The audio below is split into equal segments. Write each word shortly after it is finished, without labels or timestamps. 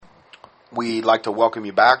We'd like to welcome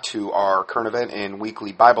you back to our current event and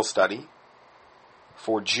weekly Bible study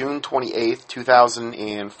for June 28th,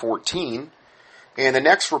 2014. And the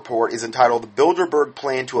next report is entitled The Bilderberg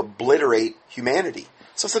Plan to Obliterate Humanity.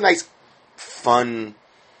 So it's a nice, fun,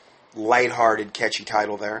 lighthearted, catchy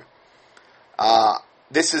title there.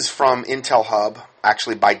 This is from Intel Hub,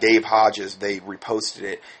 actually by Dave Hodges. They reposted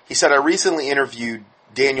it. He said, I recently interviewed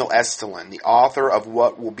Daniel Estulin, the author of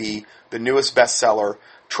what will be the newest bestseller,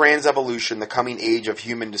 Trans-Evolution, The Coming Age of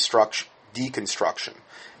Human Deconstruction.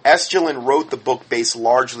 Estulin wrote the book based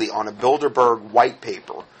largely on a Bilderberg white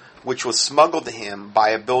paper, which was smuggled to him by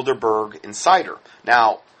a Bilderberg insider.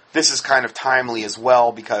 Now, this is kind of timely as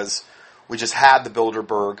well because we just had the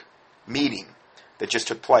Bilderberg meeting that just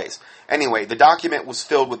took place. Anyway, the document was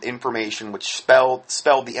filled with information which spelled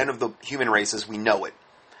the end of the human race as we know it.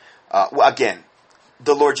 Again,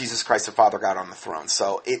 the Lord Jesus Christ, the Father God on the throne.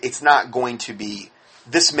 So it's not going to be,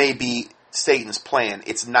 this may be Satan's plan.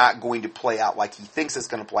 It's not going to play out like he thinks it's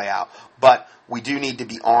going to play out. But we do need to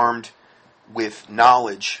be armed with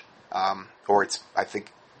knowledge, or it's, I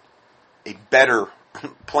think, a better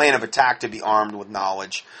plan of attack to be armed with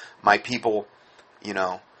knowledge. My people,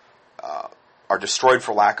 are destroyed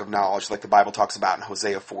for lack of knowledge, like the Bible talks about in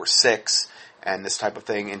Hosea 4:6, and this type of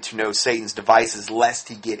thing, and to know Satan's devices lest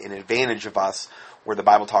he get an advantage of us, where the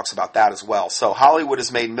Bible talks about that as well. So Hollywood has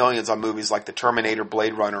made millions on movies like The Terminator,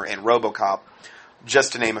 Blade Runner, and RoboCop,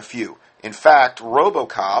 just to name a few. In fact,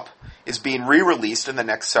 RoboCop is being re-released in the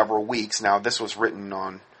next several weeks. Now, this was written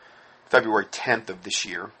on February 10th of this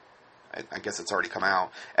year. I guess it's already come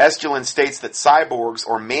out. Estulin states that cyborgs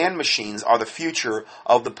or man-machines are the future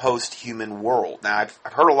of the post-human world. Now, I've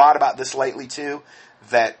heard a lot about this lately, too,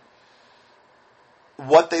 that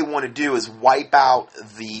what they want to do is wipe out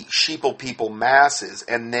the sheeple people masses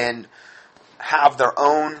and then have their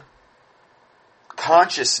own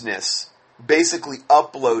consciousness basically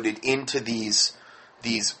uploaded into these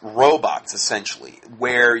robots, essentially,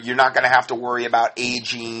 where you're not going to have to worry about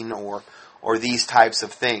aging or these types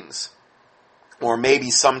of things. Or maybe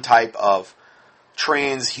some type of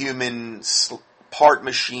transhuman, part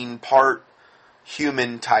machine, part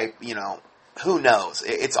human type, who knows?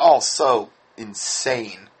 It's all so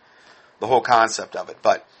insane, the whole concept of it.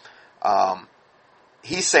 But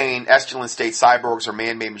he's saying, Estulin states cyborgs or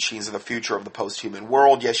man-made machines are the future of the post-human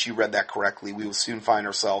world. Yes, you read that correctly. We will soon find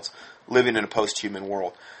ourselves living in a post-human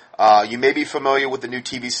world. You may be familiar with the new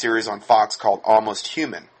TV series on Fox called Almost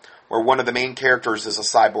Human, where one of the main characters is a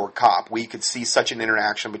cyborg cop. We could see such an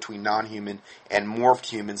interaction between non-human and morphed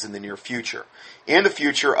humans in the near future. In the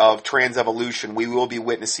future of trans-evolution, we will be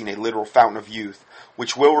witnessing a literal fountain of youth,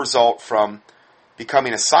 which will result from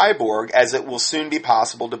becoming a cyborg, as it will soon be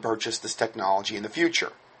possible to purchase this technology in the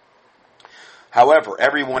future. However,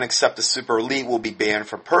 everyone except the super elite will be banned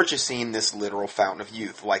from purchasing this literal fountain of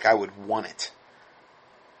youth, like I would want it.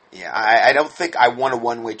 Yeah, I don't think I want a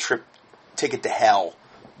one-way ticket to hell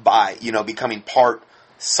by, becoming part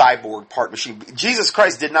cyborg, part machine. Jesus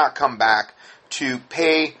Christ did not come back to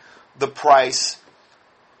pay the price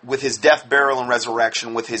with his death, burial, and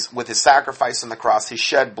resurrection, with his sacrifice on the cross, his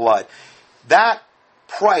shed blood. That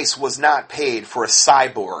price was not paid for a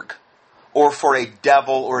cyborg or for a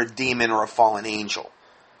devil or a demon or a fallen angel.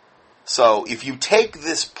 So if you take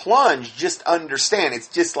this plunge, just understand it's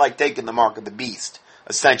just like taking the mark of the beast,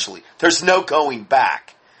 essentially. There's no going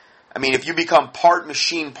back. I mean, if you become part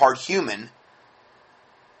machine, part human,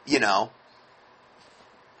 I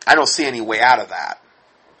don't see any way out of that.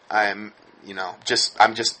 I'm just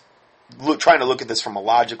trying to look at this from a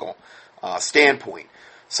logical standpoint.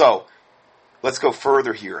 So, let's go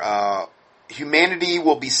further here. Humanity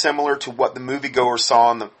will be similar to what the moviegoer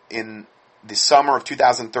saw in the summer of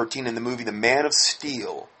 2013 in the movie The Man of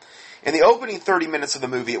Steel. In the opening 30 minutes of the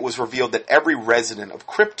movie, it was revealed that every resident of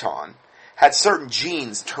Krypton had certain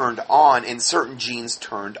genes turned on and certain genes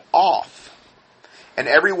turned off. And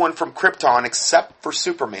everyone from Krypton, except for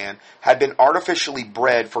Superman, had been artificially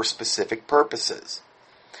bred for specific purposes.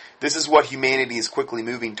 This is what humanity is quickly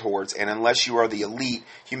moving towards, and unless you are the elite,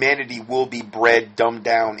 humanity will be bred, dumbed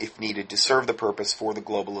down if needed, to serve the purpose for the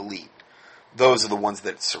global elite. Those are the ones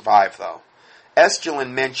that survive, though.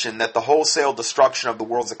 Estulin mentioned that the wholesale destruction of the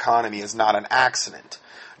world's economy is not an accident,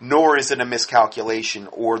 nor is it a miscalculation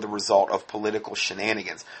or the result of political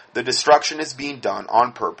shenanigans. The destruction is being done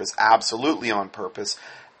on purpose, absolutely on purpose.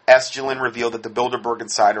 Estulin revealed that the Bilderberg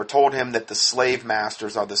insider told him that the slave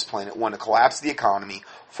masters of this planet want to collapse the economy,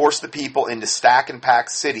 force the people into stack and pack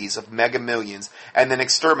cities of mega millions, and then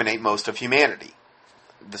exterminate most of humanity.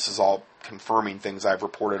 This is all confirming things I've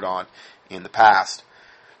reported on in the past.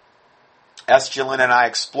 S. Gillen and I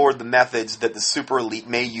explored the methods that the super elite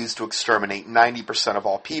may use to exterminate 90% of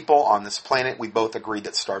all people on this planet. We both agreed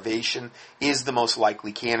that starvation is the most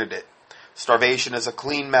likely candidate. Starvation is a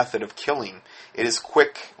clean method of killing. It is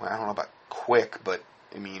quick. Well, I don't know about quick, but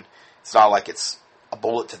I mean, it's not like it's a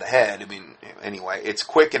bullet to the head. I mean, anyway, it's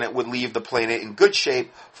quick and it would leave the planet in good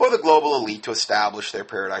shape for the global elite to establish their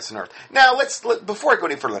paradise on Earth. Now, before I go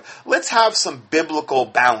any further, let's have some biblical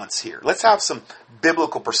balance here. Let's have some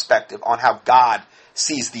biblical perspective on how God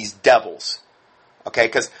sees these devils. Okay,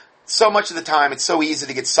 because so much of the time it's so easy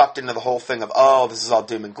to get sucked into the whole thing of, oh, this is all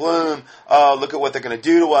doom and gloom. Oh, look at what they're going to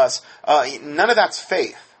do to us. None of that's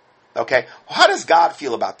faith. Okay, well, how does God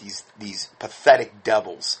feel about these pathetic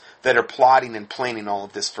devils that are plotting and planning all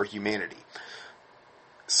of this for humanity?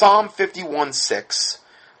 Psalm 51:6.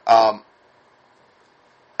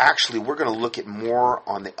 Actually, we're going to look at more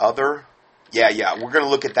on the other. Yeah, we're going to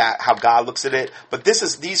look at that, how God looks at it. But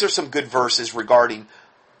these are some good verses regarding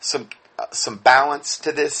some balance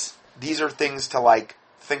to this. These are things to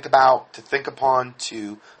think about, to think upon,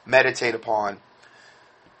 to meditate upon.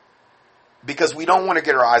 Because we don't want to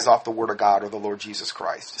get our eyes off the Word of God or the Lord Jesus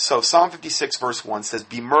Christ. So Psalm 56 verse 1 says,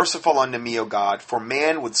 "Be merciful unto me, O God, for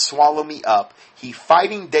man would swallow me up. He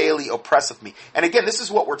fighting daily oppresseth me." And again, this is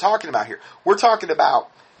what we're talking about here. We're talking about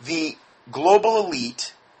the global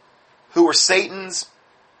elite who are Satan's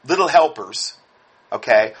little helpers,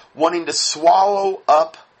 okay, wanting to swallow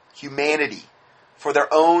up humanity for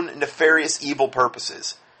their own nefarious evil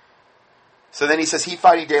purposes. So then he says, "He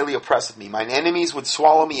fighting daily oppresseth me. Mine enemies would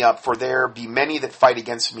swallow me up, for there be many that fight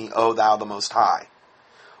against me, O thou the Most High.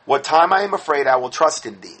 What time I am afraid, I will trust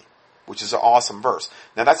in thee." Which is an awesome verse.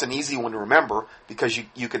 Now that's an easy one to remember, because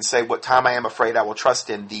you can say, "What time I am afraid, I will trust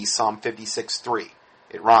in thee," Psalm 56:3.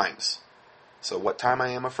 It rhymes. So, "What time I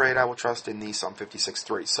am afraid, I will trust in thee," Psalm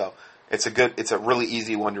 56:3. So it's a really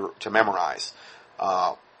easy one to memorize.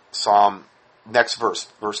 Next verse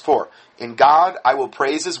 4. "In God I will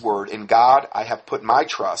praise his word. In God I have put my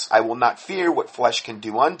trust. I will not fear what flesh can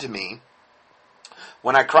do unto me.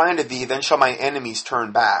 When I cry unto thee, then shall my enemies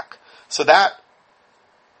turn back." So that,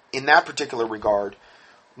 in that particular regard,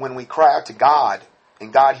 when we cry out to God,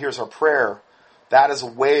 and God hears our prayer, that is a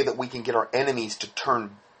way that we can get our enemies to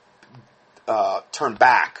turn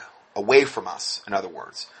back, away from us, in other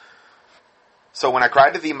words. So when I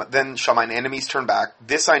cry to thee, then shall mine enemies turn back.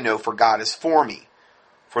 This I know, for God is for me.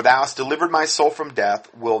 For thou hast delivered my soul from death.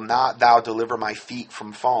 Will not thou deliver my feet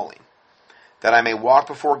from falling? That I may walk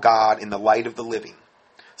before God in the light of the living.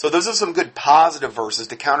 So those are some good positive verses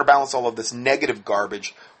to counterbalance all of this negative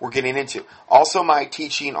garbage we're getting into. Also, my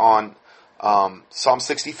teaching on Psalm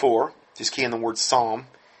 64, just key in the word Psalm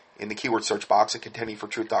in the keyword search box at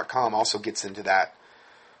contendingfortruth.com, also gets into that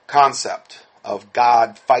concept of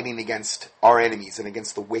God fighting against our enemies and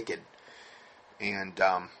against the wicked. And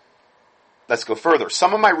let's go further.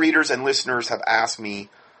 Some of my readers and listeners have asked me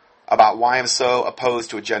about why I'm so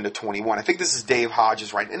opposed to Agenda 21. I think this is Dave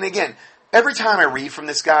Hodges, right? And again, every time I read from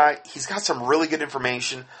this guy, he's got some really good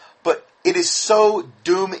information, but it is so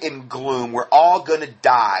doom and gloom. We're all going to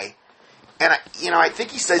die. And I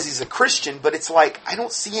think he says he's a Christian, but it's like, I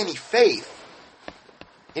don't see any faith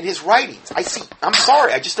in his writings. I'm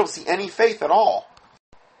sorry, I just don't see any faith at all.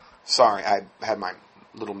 Sorry, I had my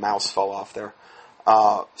little mouse fell off there.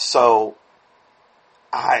 I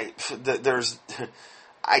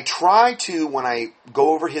try to, when I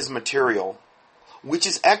go over his material, which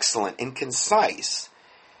is excellent and concise,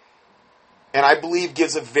 and I believe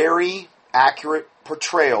gives a very accurate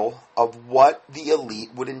portrayal of what the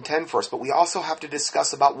elite would intend for us. But we also have to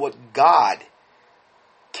discuss about what God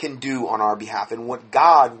can do on our behalf and what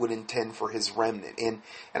God would intend for his remnant. And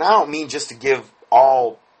I don't mean just to give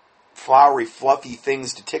all flowery, fluffy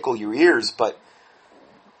things to tickle your ears, but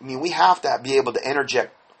I mean, we have to be able to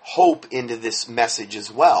interject hope into this message as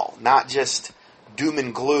well. Not just doom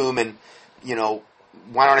and gloom and,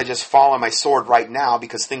 why don't I just fall on my sword right now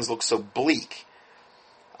because things look so bleak.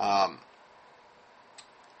 That's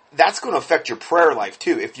going to affect your prayer life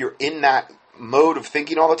too. If you're in that mode of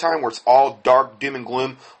thinking all the time where it's all dark, doom and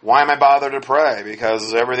gloom, why am I bothered to pray?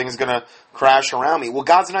 Because everything's going to crash around me. Well,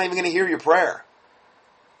 God's not even going to hear your prayer.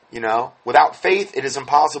 Without faith, it is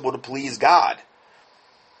impossible to please God.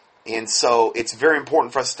 And so it's very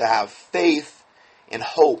important for us to have faith and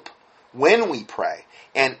hope when we pray.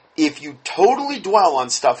 And if you totally dwell on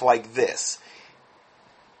stuff like this,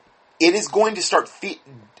 it is going to start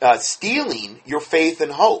stealing your faith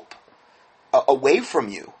and hope away from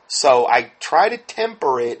you. So I try to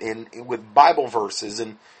temper it with Bible verses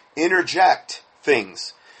and interject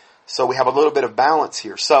things so we have a little bit of balance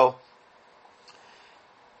here. So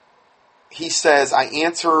he says,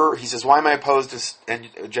 why am I opposed to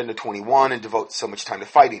Agenda 21 and devote so much time to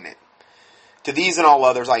fighting it? To these and all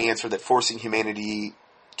others, I answer that forcing humanity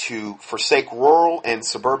to forsake rural and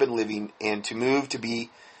suburban living and to move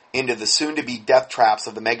into the soon-to-be death traps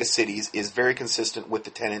of the megacities is very consistent with the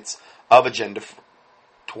tenets of Agenda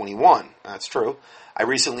 21. That's true. I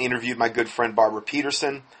recently interviewed my good friend Barbara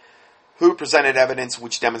Peterson, who presented evidence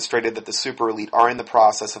which demonstrated that the super elite are in the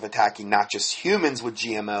process of attacking not just humans with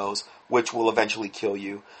GMOs, which will eventually kill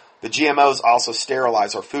you. The GMOs also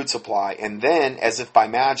sterilize our food supply, and then, as if by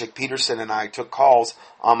magic, Peterson and I took calls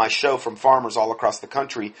on my show from farmers all across the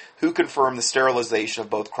country who confirmed the sterilization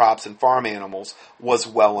of both crops and farm animals was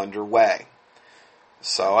well underway.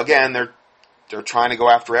 So again, they're trying to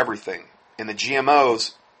go after everything, and the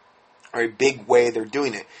GMOs are a big way they're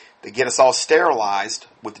doing it. They get us all sterilized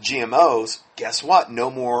with the GMOs. Guess what?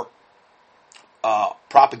 No more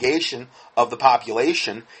propagation of the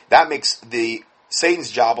population. That makes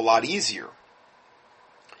Satan's job a lot easier.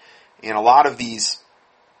 And a lot of these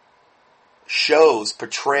shows of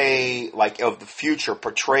the future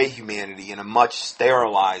portray humanity in a much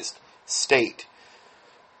sterilized state.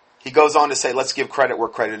 He goes on to say, let's give credit where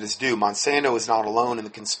credit is due. Monsanto is not alone in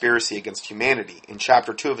the conspiracy against humanity. In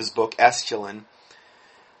chapter 2 of his book, Esalen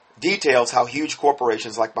details how huge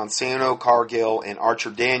corporations like Monsanto, Cargill, and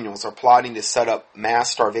Archer Daniels are plotting to set up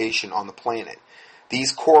mass starvation on the planet.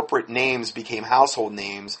 These corporate names became household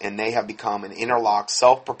names, and they have become an interlocked,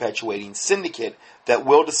 self-perpetuating syndicate that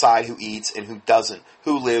will decide who eats and who doesn't,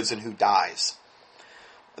 who lives and who dies.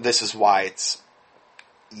 This is why it's,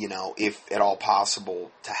 if at all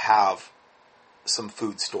possible, to have some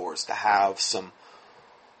food stores, to have some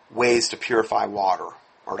ways to purify water,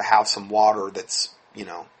 or to have some water that's,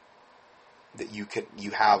 that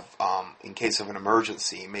you have in case of an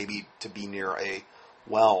emergency, maybe to be near a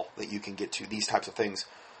well that you can get to. These types of things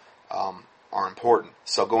are important.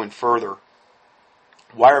 So going further,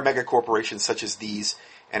 why are mega corporations such as these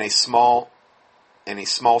and a small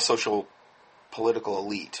social political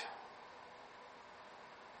elite?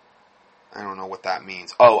 I don't know what that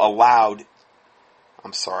means. Allowed.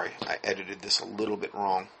 I'm sorry, I edited this a little bit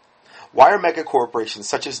wrong. Why are megacorporations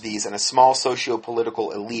such as these and a small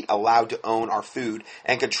socio-political elite allowed to own our food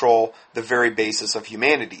and control the very basis of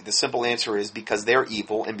humanity? The simple answer is because they're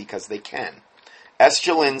evil and because they can.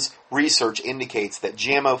 Esgelin's research indicates that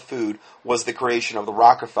GMO food was the creation of the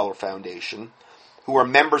Rockefeller Foundation, who are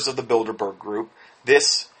members of the Bilderberg Group.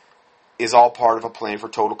 This is all part of a plan for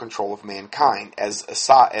total control of mankind. As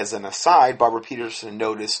an aside, Barbara Peterson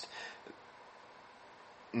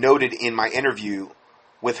noted in my interview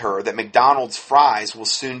with her that McDonald's fries will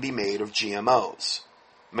soon be made of GMOs.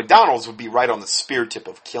 McDonald's would be right on the spear tip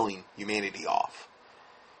of killing humanity off.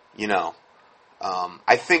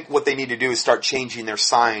 I think what they need to do is start changing their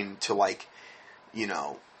sign to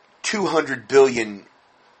 200 billion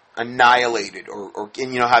annihilated, or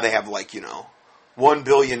how they have 1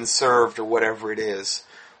 billion served or whatever it is.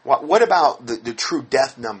 What about the true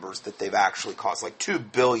death numbers that they've actually caused? 2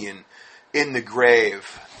 billion in the grave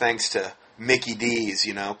thanks to Mickey D's,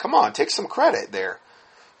 Come on, take some credit there,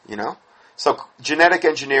 So genetic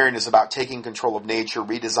engineering is about taking control of nature,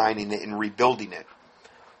 redesigning it, and rebuilding it.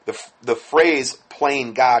 The phrase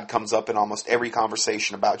playing God comes up in almost every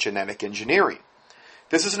conversation about genetic engineering.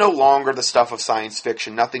 This is no longer the stuff of science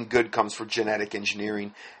fiction. Nothing good comes from genetic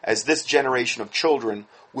engineering, as this generation of children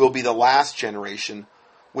will be the last generation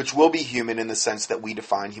which will be human in the sense that we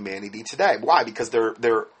define humanity today. Why? Because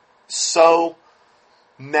they're so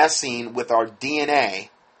messing with our DNA.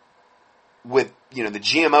 With the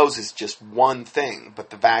GMOs is just one thing, but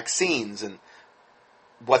the vaccines and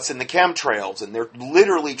what's in the chemtrails, and they're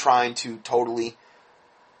literally trying to totally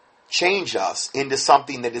change us into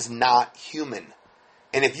something that is not human.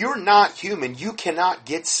 And if you're not human, you cannot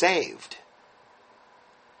get saved.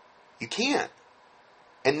 You can't.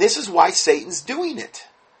 And this is why Satan's doing it.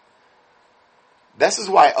 This is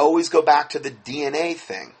why I always go back to the DNA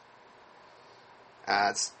thing.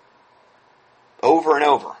 It's over and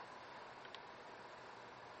over.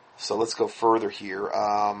 So let's go further here.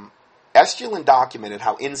 Esgelin documented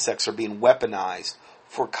how insects are being weaponized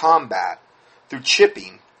for combat through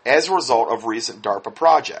chipping as a result of recent DARPA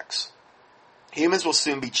projects. Humans will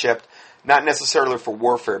soon be chipped, not necessarily for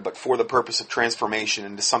warfare, but for the purpose of transformation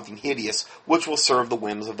into something hideous, which will serve the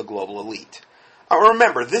whims of the global elite. Now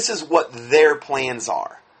remember, this is what their plans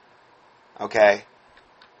are. Okay?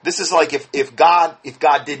 This is like if God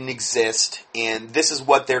didn't exist, and this is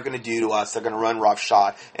what they're going to do to us. They're going to run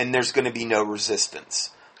roughshod, and there's going to be no resistance.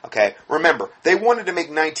 Okay? Remember, they wanted to make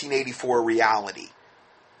 1984 a reality.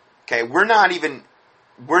 Okay? We're not to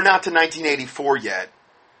 1984 yet.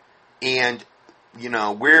 And,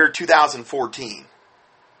 we're 2014.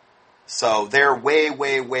 So they're way,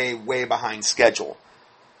 way, way, way behind schedule.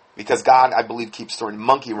 Because God, I believe, keeps throwing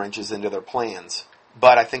monkey wrenches into their plans.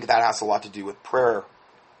 But I think that has a lot to do with prayer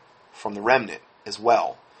from the remnant as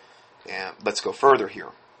well. And let's go further here.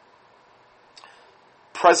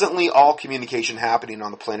 Presently, all communication happening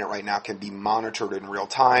on the planet right now can be monitored in real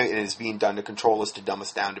time, and it is being done to control us, to dumb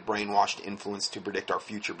us down, to brainwash, to influence, to predict our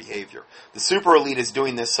future behavior. The super elite is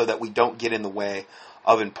doing this so that we don't get in the way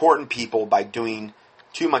of important people by doing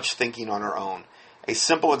too much thinking on our own. A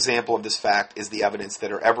simple example of this fact is the evidence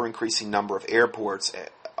that our ever-increasing number of airports,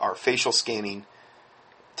 our facial scanning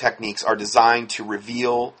techniques are designed to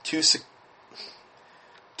reveal to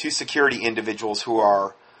security individuals who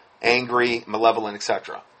are angry, malevolent,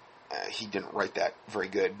 etc. He didn't write that very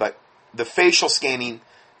good, but the facial scanning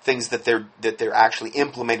things that they're actually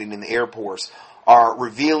implementing in the airports are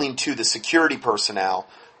revealing to the security personnel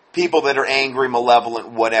people that are angry, malevolent,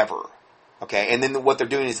 whatever. Okay, and then what they're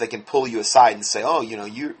doing is they can pull you aside and say, "Oh,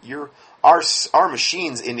 our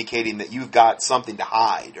machine's indicating that you've got something to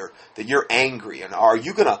hide, or that you're angry, and are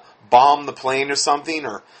you gonna bomb the plane or something,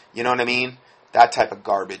 or you know what I mean? That type of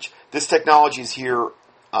garbage." This technology is here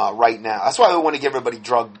right now. That's why I want to get everybody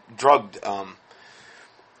drugged,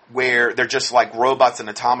 where they're just like robots and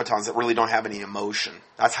automatons that really don't have any emotion.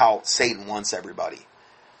 That's how Satan wants everybody.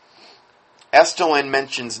 Estelin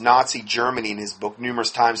mentions Nazi Germany in his book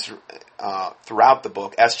numerous times throughout the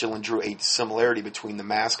book. Estelin drew a similarity between the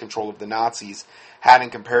mass control of the Nazis had in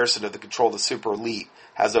comparison to the control the super elite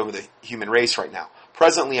has over the human race right now.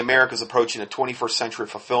 Presently, America is approaching a 21st century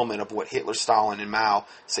fulfillment of what Hitler, Stalin, and Mao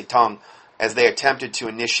Zedong as they attempted to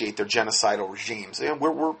initiate their genocidal regimes. And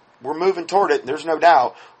we're moving toward it, there's no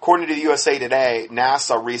doubt. According to the USA Today,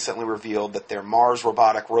 NASA recently revealed that their Mars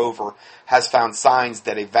robotic rover has found signs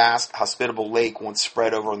that a vast, hospitable lake once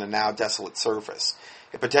spread over the now desolate surface,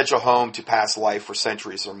 a potential home to past life for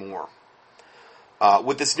centuries or more.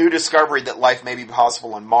 With this new discovery that life may be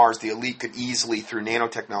possible on Mars, the elite could easily, through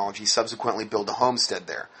nanotechnology, subsequently build a homestead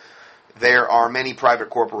there. There are many private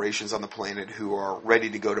corporations on the planet who are ready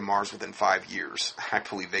to go to Mars within 5 years. I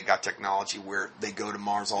believe they got technology where they go to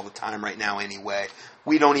Mars all the time right now anyway.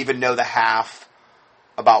 We don't even know the half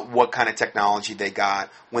about what kind of technology they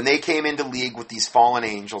got. When they came into league with these fallen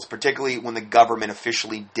angels, particularly when the government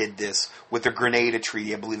officially did this with the Grenada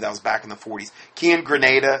Treaty, I believe that was back in the 40s. Key in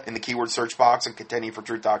Grenada in the keyword search box and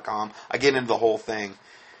contendingfortruth.com. I get into the whole thing.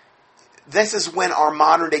 This is when our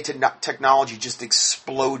modern day technology just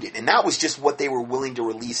exploded. And that was just what they were willing to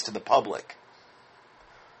release to the public.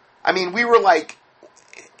 I mean, we were like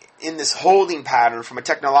in this holding pattern from a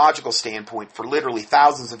technological standpoint for literally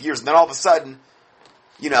thousands of years. And then all of a sudden,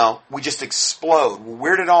 we just explode.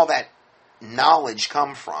 Where did all that knowledge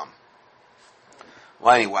come from?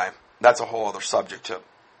 Well, anyway, that's a whole other subject to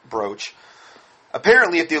broach.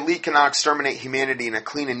 Apparently, if the elite cannot exterminate humanity in a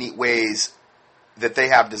clean and neat ways that they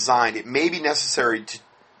have designed, it may be necessary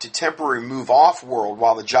to temporarily move off-world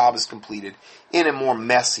while the job is completed in a more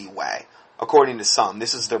messy way. According to some,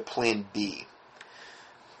 this is their plan B.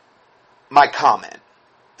 My comment.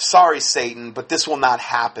 Sorry, Satan, but this will not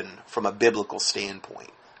happen from a biblical standpoint.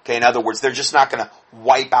 Okay, in other words, they're just not going to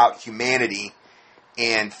wipe out humanity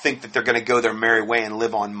and think that they're going to go their merry way and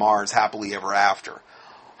live on Mars happily ever after.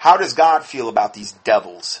 How does God feel about these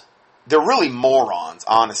devils? They're really morons,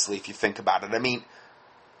 honestly, if you think about it. I mean,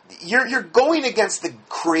 you're going against the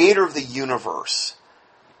creator of the universe.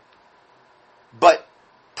 But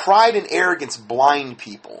pride and arrogance blind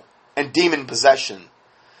people, and demon possession,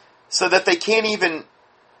 so that they can't even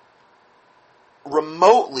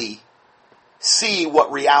remotely see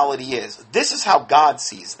what reality is. This is how God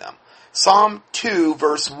sees them. Psalm 2,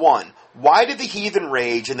 verse 1. Why did the heathen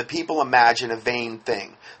rage and the people imagine a vain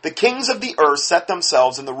thing? The kings of the earth set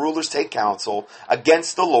themselves and the rulers take counsel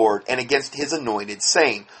against the Lord and against his anointed,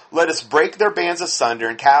 saying, Let us break their bands asunder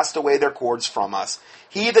and cast away their cords from us.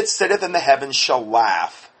 He that sitteth in the heavens shall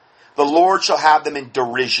laugh. The Lord shall have them in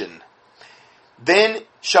derision. Then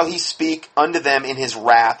shall he speak unto them in his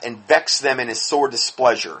wrath and vex them in his sore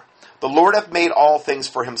displeasure. The Lord hath made all things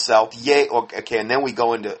for himself. Yea, okay, and then we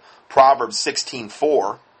go into Proverbs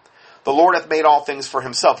 16:4. The Lord hath made all things for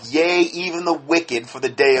himself. Yea, even the wicked for the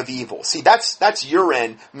day of evil. See, that's your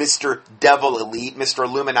end, Mr. Devil Elite, Mr.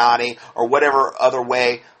 Illuminati, or whatever other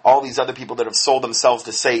way, all these other people that have sold themselves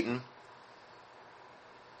to Satan.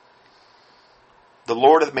 The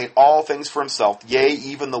Lord hath made all things for himself, yea,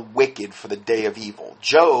 even the wicked for the day of evil.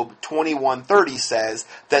 Job 21:30 says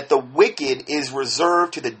that the wicked is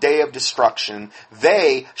reserved to the day of destruction.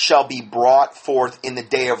 They shall be brought forth in the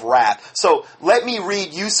day of wrath. So let me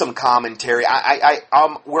read you some commentary.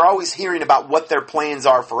 We're always hearing about what their plans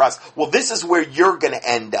are for us. Well, this is where you're going to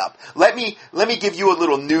end up. Let me give you a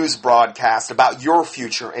little news broadcast about your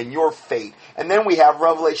future and your fate. And then we have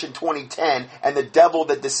Revelation 20:10, and the devil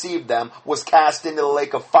that deceived them was cast into the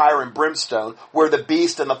lake of fire and brimstone, where the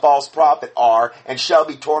beast and the false prophet are, and shall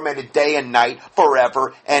be tormented day and night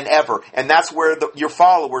forever and ever. And that's where your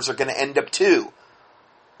followers are going to end up too.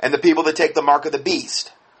 And the people that take the mark of the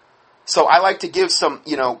beast. So I like to give some,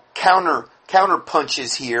 counter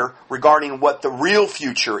punches here regarding what the real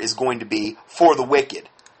future is going to be for the wicked.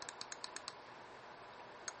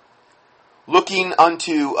 Looking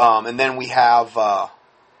unto, and then we have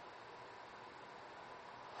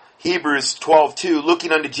Hebrews 12:2,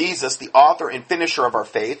 looking unto Jesus, the author and finisher of our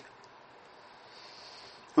faith,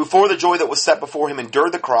 who for the joy that was set before him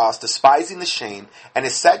endured the cross, despising the shame, and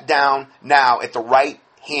is set down now at the right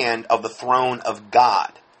hand of the throne of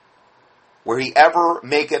God, where he ever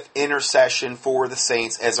maketh intercession for the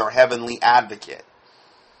saints as our heavenly advocate.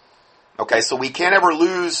 Okay, so we can't ever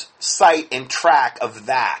lose sight and track of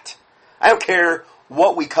that. I don't care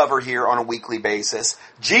what we cover here on a weekly basis.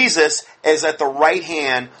 Jesus is at the right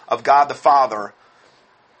hand of God the Father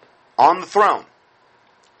on the throne.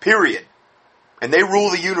 Period. And they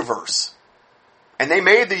rule the universe. And they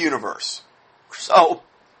made the universe. So,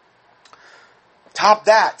 top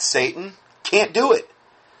that, Satan. Can't do it.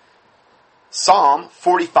 Psalm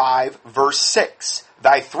 45, verse 6.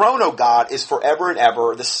 Thy throne, O God, is forever and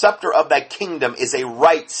ever. The scepter of thy kingdom is a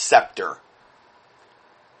right scepter.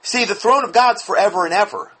 See, the throne of God's forever and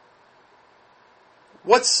ever.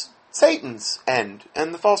 What's Satan's end?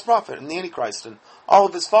 And the false prophet and the Antichrist and all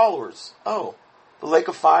of his followers? Oh, the lake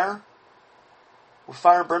of fire? With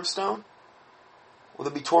fire and brimstone? Will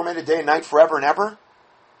they be tormented day and night forever and ever?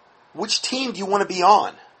 Which team do you want to be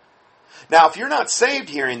on? Now, if you're not saved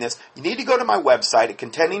hearing this, you need to go to my website at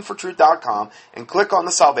contendingfortruth.com and click on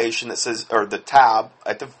the salvation that says, or the tab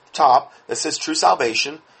at the top that says True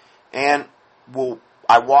Salvation, and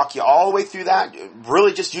I walk you all the way through that,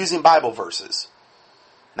 really just using Bible verses.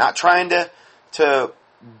 Not trying to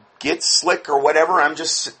get slick or whatever. I'm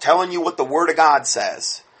just telling you what the Word of God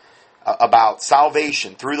says about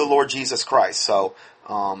salvation through the Lord Jesus Christ. So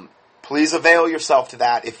please avail yourself to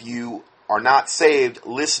that if you are not saved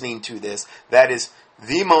listening to this. That is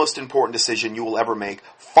the most important decision you will ever make.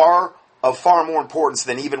 Far more importance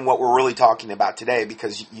than even what we're really talking about today,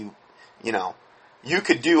 because you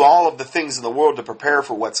could do all of the things in the world to prepare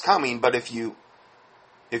for what's coming, but if you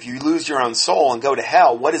lose your own soul and go to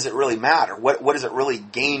hell, what does it really matter? What does it really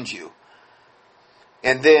gain you?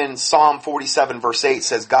 And then Psalm 47 verse 8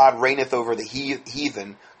 says, God reigneth over the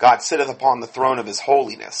heathen. God sitteth upon the throne of his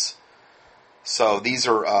holiness. So these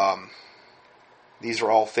are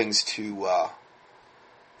all things to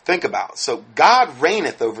think about. So God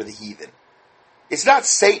reigneth over the heathen. It's not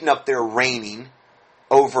Satan up there reigning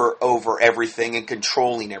over everything and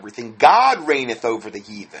controlling everything. God reigneth over the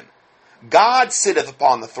heathen. God sitteth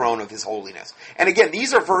upon the throne of his holiness. And again,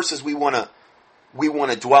 these are verses we want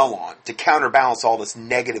to dwell on to counterbalance all this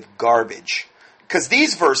negative garbage. Because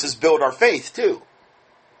these verses build our faith too.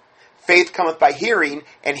 Faith cometh by hearing,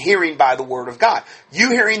 and hearing by the word of God. You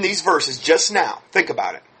hearing these verses just now, think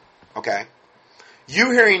about it. Okay?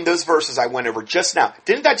 You hearing those verses I went over just now,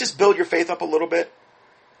 didn't that just build your faith up a little bit?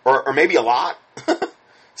 Or maybe a lot?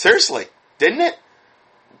 Seriously, didn't it?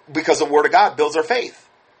 Because the Word of God builds our faith.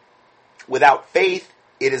 Without faith,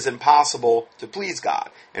 it is impossible to please God.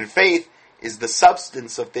 And faith is the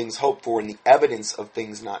substance of things hoped for and the evidence of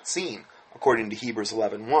things not seen, according to Hebrews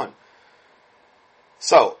 11:1.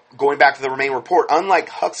 So, going back to the Remain report, unlike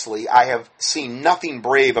Huxley, I have seen nothing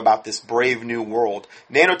brave about this brave new world.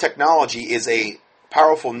 Nanotechnology is a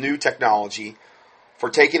powerful new technology for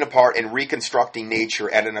taking apart and reconstructing nature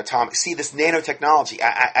at an atomic. See, this nanotechnology,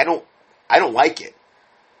 I don't like it.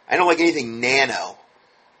 I don't like anything nano.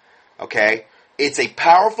 Okay? It's a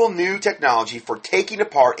powerful new technology for taking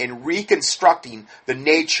apart and reconstructing the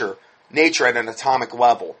nature at an atomic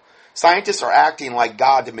level. Scientists are acting like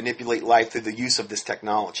God to manipulate life through the use of this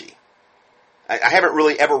technology. I haven't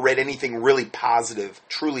really ever read anything really positive,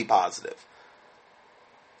 truly positive,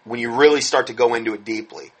 when you really start to go into it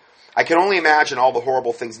deeply. I can only imagine all the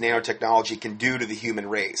horrible things nanotechnology can do to the human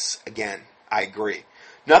race. Again, I agree.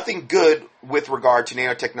 Nothing good with regard to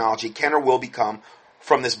nanotechnology can or will become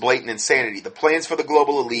from this blatant insanity. The plans for the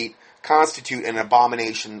global elite constitute an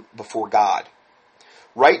abomination before God.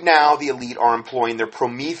 Right now, the elite are employing their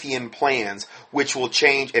Promethean plans, which will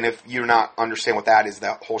change. And if you're not understand what that is,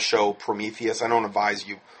 that whole show Prometheus, I don't advise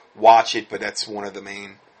you watch it, but that's one of the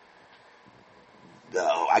main,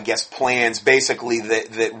 I guess, plans. Basically,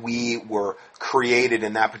 that we were created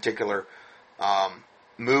in that particular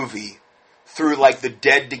movie through like the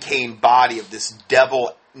dead, decaying body of this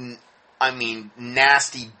devil. I mean,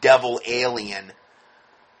 nasty devil alien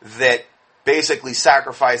that basically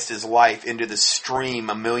sacrificed his life into the stream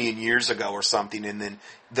 1,000,000 years ago or something, and then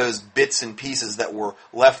those bits and pieces that were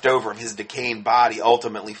left over of his decaying body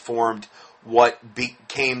ultimately formed what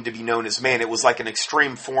came to be known as man. It was like an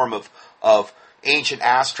extreme form of ancient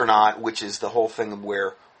astronaut, which is the whole thing of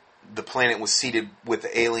where the planet was seeded with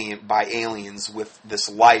by aliens with this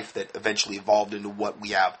life that eventually evolved into what we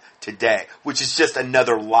have today, which is just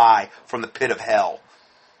another lie from the pit of hell.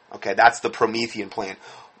 Okay, that's the Promethean plan.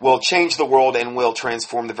 Will change the world and will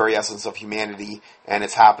transform the very essence of humanity, and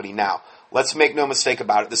it's happening now. Let's make no mistake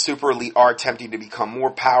about it. The super elite are attempting to become more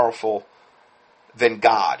powerful than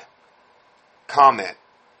God. Comment.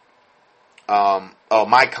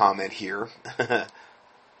 My comment here.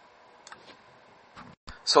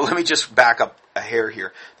 So let me just back up a hair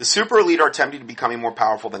here. The super elite are attempting to become more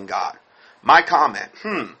powerful than God. My comment.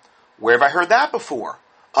 Where have I heard that before?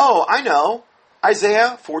 Oh, I know.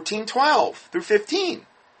 Isaiah 14:12 through 15.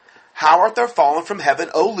 How art thou fallen from heaven,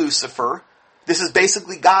 O Lucifer? This is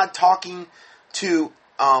basically God talking to,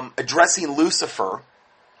 addressing Lucifer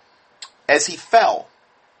as he fell.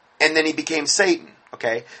 And then he became Satan.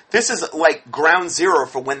 Okay? This is like ground zero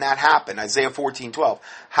for when that happened. Isaiah 14:12.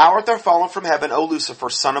 How art thou fallen from heaven, O Lucifer,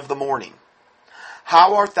 son of the morning?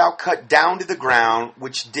 How art thou cut down to the ground,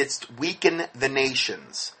 which didst weaken the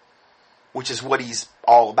nations? Which is what he's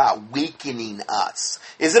all about, weakening us.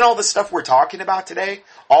 Isn't all the stuff we're talking about today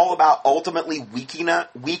all about ultimately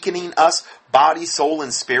weakening us, body, soul,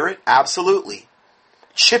 and spirit? Absolutely.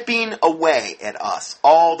 Chipping away at us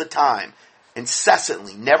all the time,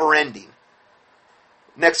 incessantly, never ending.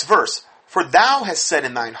 Next verse. For thou hast said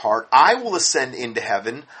in thine heart, I will ascend into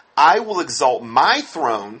heaven, I will exalt my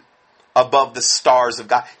throne above the stars of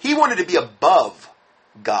God. He wanted to be above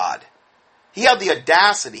God. He had the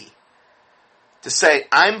audacity to say,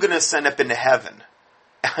 I'm going to ascend up into heaven.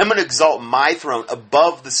 I'm going to exalt my throne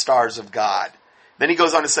above the stars of God. Then he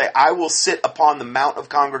goes on to say, I will sit upon the mount of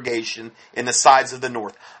congregation in the sides of the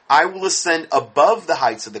north. I will ascend above the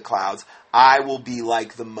heights of the clouds. I will be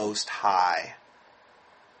like the Most High.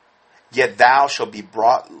 Yet thou shalt be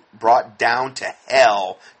brought down to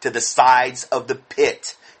hell, to the sides of the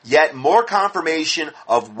pit. Yet more confirmation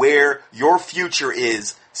of where your future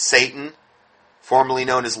is, Satan, formerly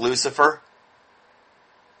known as Lucifer.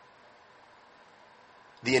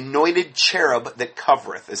 The anointed cherub that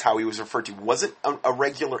covereth is how he was referred to. He wasn't a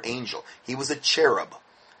regular angel. He was a cherub.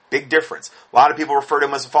 Big difference. A lot of people refer to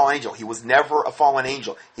him as a fallen angel. He was never a fallen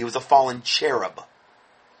angel. He was a fallen cherub.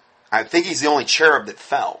 I think he's the only cherub that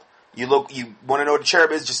fell. You want to know what a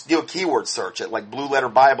cherub is? Just do a keyword search at like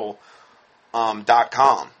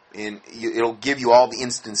blueletterbible.com, and it'll give you all the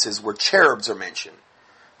instances where cherubs are mentioned.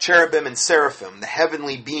 Cherubim and seraphim, the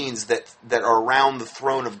heavenly beings that are around the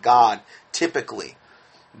throne of God, typically.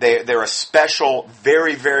 They're a special,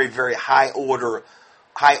 very, very, very high order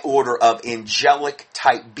of angelic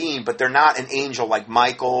type being, but they're not an angel like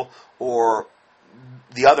Michael or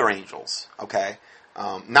the other angels. Okay,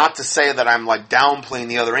 not to say that I'm like downplaying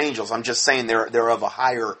the other angels. I'm just saying they're of a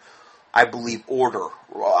higher, I believe, order,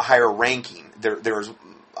 a higher ranking. There's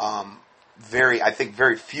I think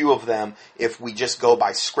very few of them if we just go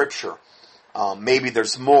by Scripture. Maybe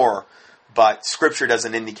there's more, but Scripture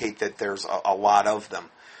doesn't indicate that there's a lot of them.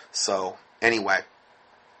 So, anyway,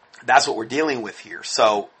 that's what we're dealing with here.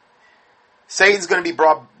 So, Satan's going to be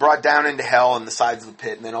brought down into hell in the sides of the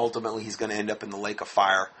pit, and then ultimately he's going to end up in the lake of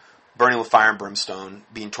fire, burning with fire and brimstone,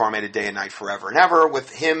 being tormented day and night forever and ever,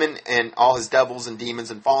 with him and all his devils and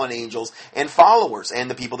demons and fallen angels and followers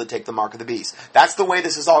and the people that take the mark of the beast. That's the way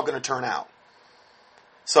this is all going to turn out.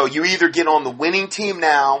 So, you either get on the winning team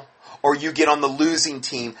now, or you get on the losing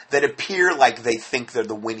team that appear like they think they're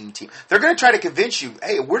the winning team. They're going to try to convince you,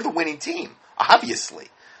 hey, we're the winning team, obviously.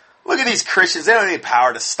 Look at these Christians. They don't have any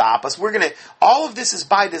power to stop us. All of this is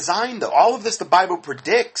by design, though. All of this the Bible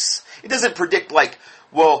predicts. It doesn't predict like,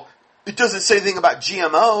 well, it doesn't say anything about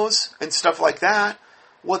GMOs and stuff like that.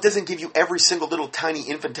 Well, it doesn't give you every single little tiny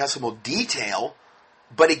infinitesimal detail,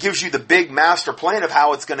 but it gives you the big master plan of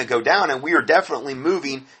how it's going to go down, and we are definitely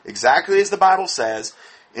moving exactly as the Bible says,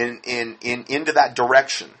 into that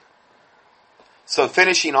direction. So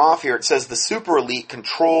finishing off here, it says the super elite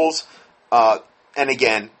controls, and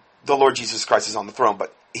again, the Lord Jesus Christ is on the throne,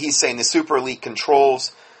 but he's saying the super elite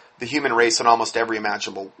controls the human race in almost every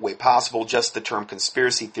imaginable way possible. Just the term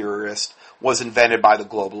conspiracy theorist was invented by the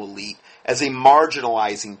global elite as a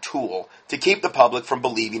marginalizing tool to keep the public from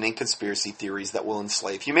believing in conspiracy theories that will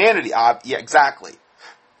enslave humanity. Yeah, exactly.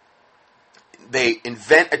 They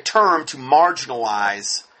invent a term to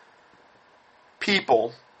marginalize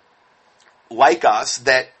people like us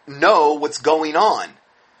that know what's going on.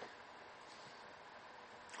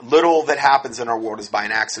 Little that happens in our world is by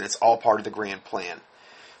an accident. It's all part of the grand plan.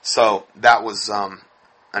 So that was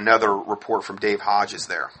another report from Dave Hodges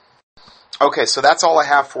there. Okay, so that's all I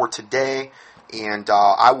have for today, and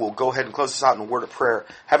I will go ahead and close this out in a word of prayer.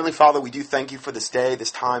 Heavenly Father, we do thank you for this day, this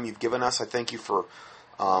time you've given us. I thank you for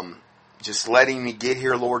just letting me get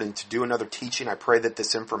here, Lord, and to do another teaching. I pray that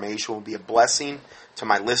this information will be a blessing to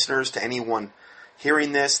my listeners, to anyone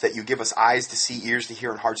hearing this, that you give us eyes to see, ears to hear,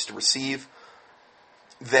 and hearts to receive,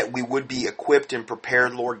 that we would be equipped and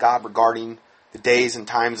prepared, Lord God, regarding the days and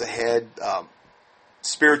times ahead,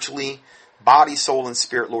 spiritually, body, soul, and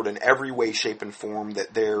spirit, Lord, in every way, shape, and form,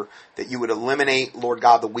 that you would eliminate, Lord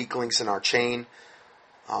God, the weak links in our chain,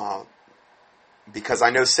 because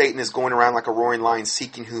I know Satan is going around like a roaring lion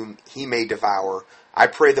seeking whom he may devour. I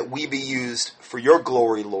pray that we be used for your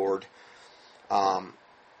glory, Lord,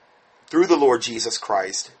 through the Lord Jesus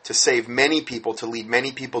Christ, to save many people, to lead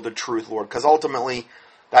many people to truth, Lord, because ultimately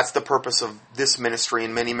that's the purpose of this ministry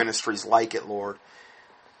and many ministries like it, Lord.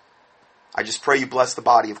 I just pray you bless the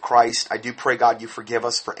body of Christ. I do pray, God, you forgive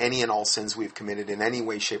us for any and all sins we've committed in any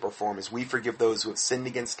way, shape, or form, as we forgive those who have sinned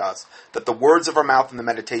against us, that the words of our mouth and the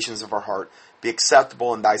meditations of our heart be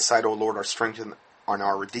acceptable in thy sight, O Lord, our strength and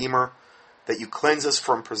our Redeemer, that you cleanse us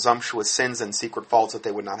from presumptuous sins and secret faults, that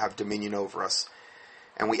they would not have dominion over us.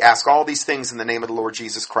 And we ask all these things in the name of the Lord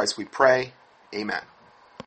Jesus Christ, we pray. Amen.